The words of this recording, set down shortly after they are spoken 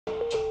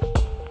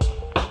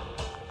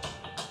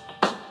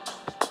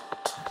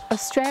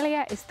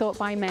Australia is thought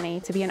by many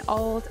to be an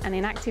old and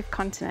inactive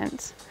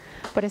continent,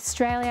 but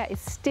Australia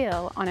is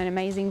still on an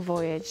amazing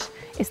voyage.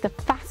 It's the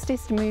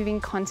fastest moving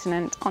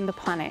continent on the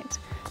planet,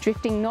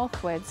 drifting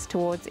northwards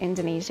towards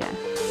Indonesia.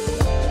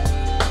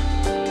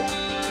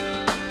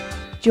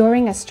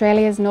 During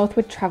Australia's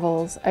northward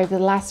travels over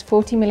the last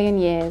 40 million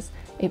years,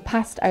 it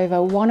passed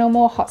over one or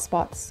more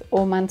hotspots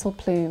or mantle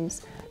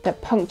plumes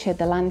that punctured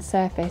the land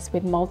surface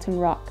with molten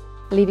rock,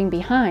 leaving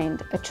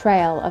behind a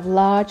trail of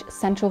large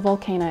central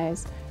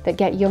volcanoes that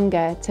get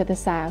younger to the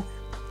south.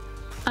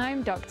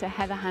 I'm Dr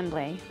Heather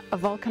Handley, a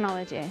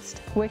volcanologist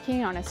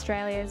working on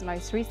Australia's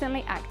most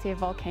recently active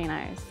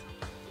volcanoes.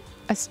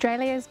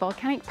 Australia's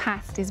volcanic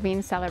past is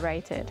being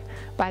celebrated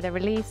by the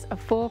release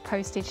of 4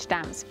 postage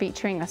stamps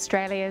featuring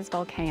Australia's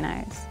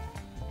volcanoes.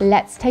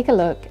 Let's take a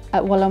look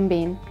at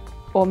Wollumbin,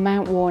 or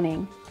Mount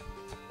Warning.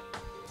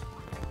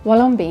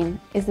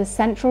 Wollumbin is the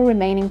central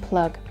remaining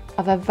plug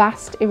of a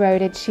vast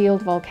eroded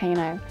shield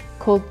volcano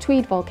called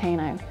Tweed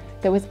Volcano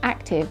that was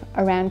active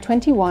around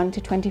 21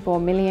 to 24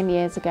 million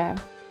years ago.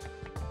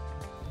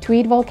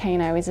 Tweed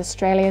Volcano is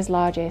Australia's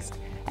largest,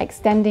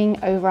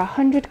 extending over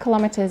 100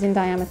 kilometres in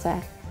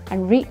diameter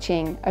and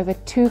reaching over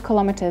 2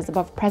 kilometres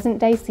above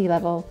present-day sea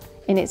level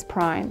in its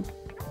prime.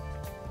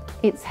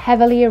 Its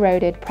heavily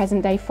eroded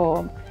present-day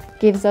form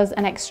gives us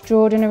an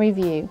extraordinary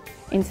view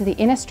into the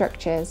inner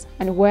structures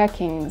and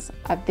workings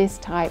of this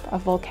type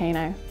of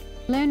volcano.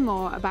 Learn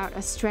more about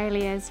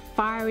Australia's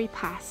fiery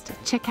past.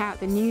 Check out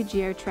the new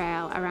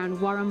geotrail around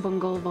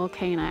Warrumbungle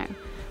volcano,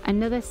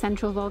 another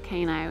central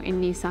volcano in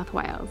New South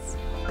Wales.